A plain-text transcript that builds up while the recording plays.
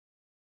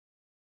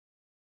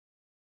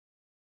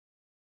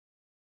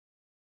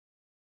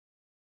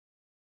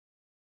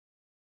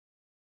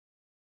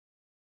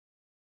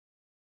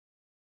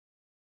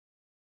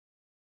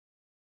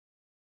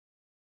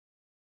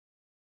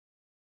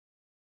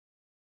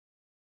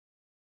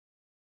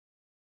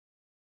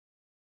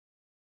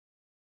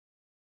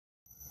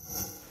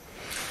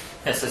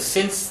Yeah, so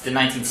since the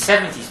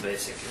 1970s,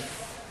 basically,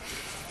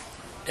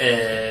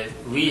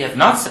 we have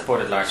not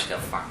supported large-scale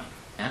farming.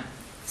 Yeah?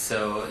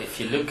 So if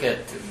you look at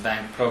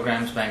bank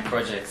programs, bank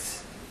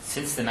projects,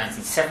 since the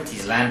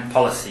 1970s land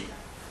policy,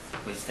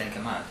 which then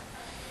came out,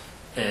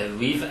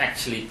 we've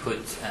actually put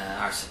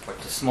our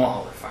support to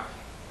smallholder farming.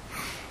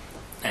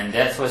 And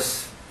that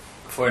was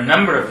for a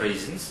number of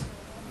reasons.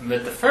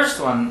 But the first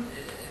one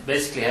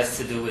basically has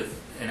to do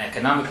with an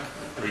economic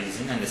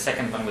reason, and the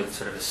second one with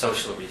sort of a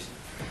social reason.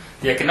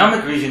 The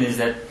economic reason is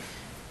that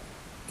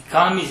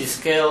economies of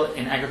scale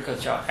in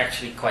agriculture are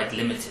actually quite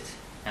limited.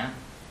 Yeah?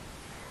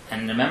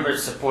 And remember,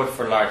 support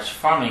for large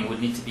farming would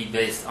need to be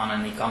based on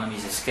an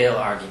economies of scale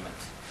argument.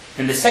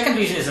 And the second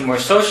reason is a more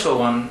social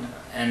one,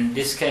 and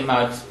this came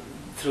out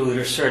through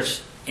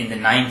research in the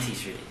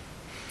 90s, really.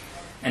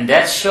 And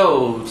that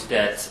showed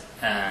that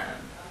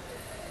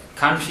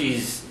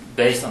countries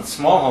based on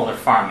smallholder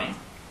farming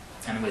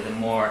and with a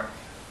more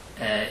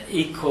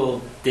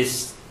equal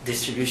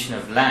distribution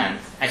of land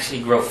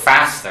actually grow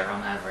faster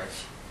on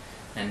average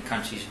than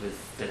countries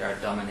that are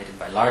dominated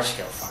by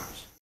large-scale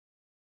farms.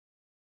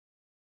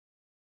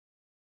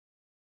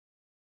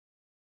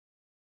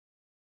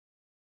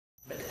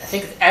 But I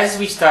think as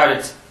we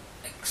started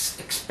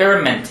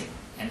experimenting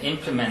and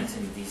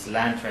implementing these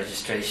land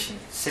registration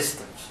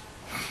systems,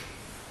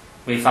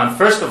 we found,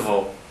 first of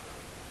all,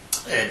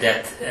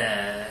 that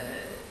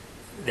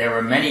there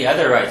were many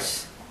other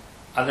rights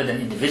other than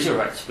individual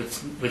rights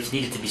which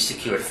needed to be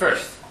secured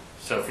first.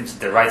 So, for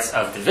instance, the rights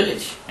of the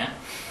village, yeah?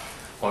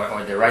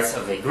 or the rights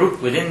of a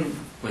group within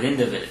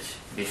the village,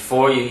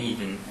 before you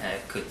even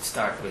could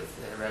start with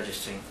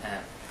registering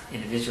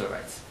individual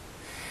rights.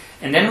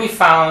 And then we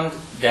found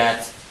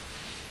that,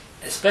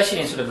 especially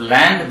in sort of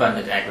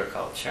land-abundant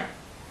agriculture,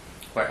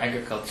 where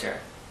agriculture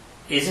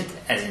isn't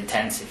as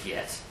intensive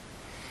yet,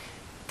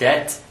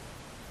 that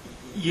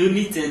you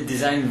need to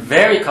design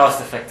very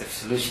cost-effective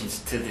solutions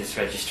to this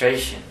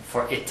registration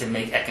for it to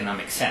make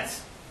economic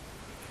sense.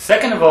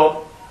 Second of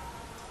all,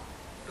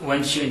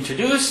 once you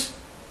introduce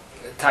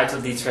title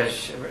deeds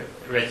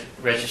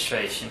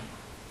registration,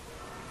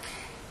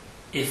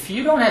 if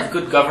you don't have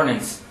good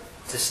governance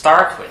to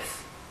start with,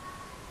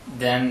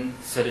 then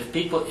sort of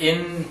people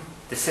in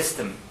the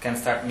system can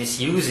start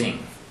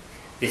misusing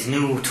this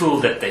new tool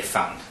that they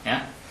found.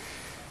 Yeah?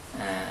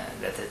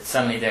 That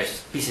suddenly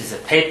there's pieces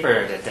of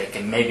paper that they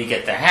can maybe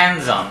get their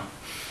hands on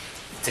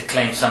to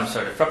claim some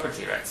sort of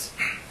property rights,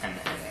 and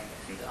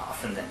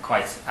often then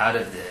quite out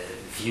of the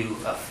view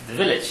of the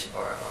village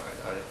or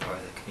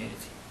the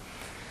community.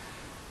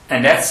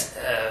 And that's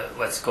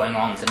what's going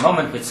on at the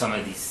moment with some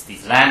of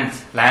these land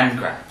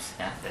grabs,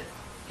 yeah? That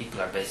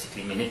people are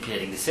basically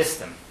manipulating the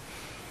system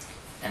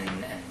and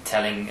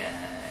telling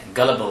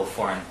gullible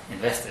foreign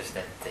investors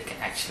that they can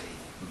actually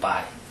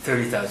buy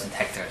 30,000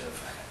 hectares of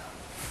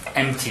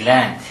empty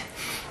land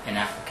in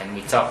Africa. And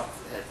we talked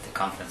at the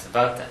conference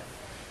about that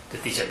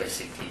these are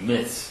basically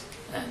myths,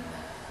 and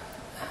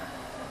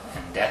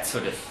that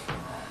sort of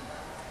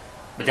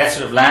but that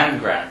sort of land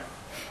grab,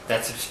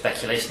 that sort of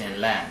speculation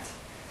in land,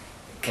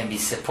 can be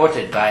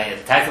supported by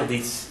a title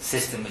deeds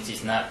system which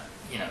is not,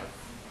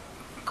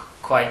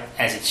 quite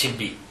as it should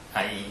be,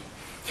 i.e.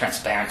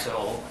 transparent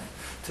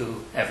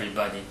to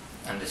everybody,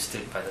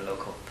 understood by the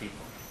local people.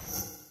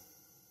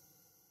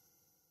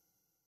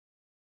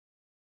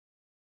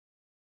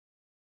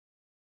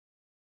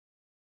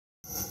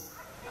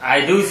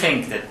 I do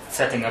think that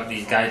setting up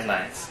these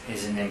guidelines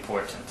is an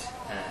important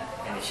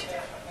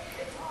initiative.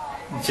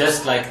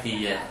 Just like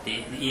the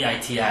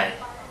EITI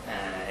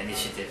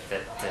initiative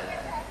that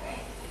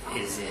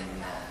is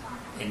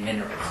in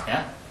minerals.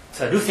 Yeah?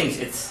 So I do think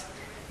it's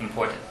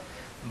important.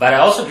 But I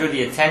also drew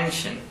the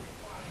attention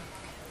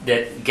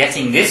that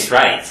getting this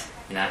right,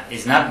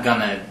 is not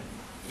gonna,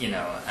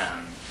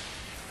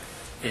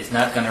 is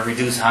not gonna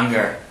reduce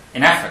hunger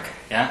in Africa.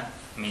 Yeah?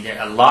 I mean,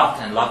 there a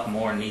lot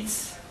more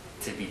needs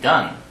to be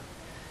done,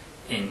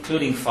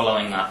 including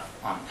following up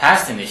on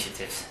past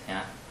initiatives,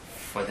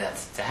 for that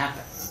to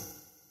happen.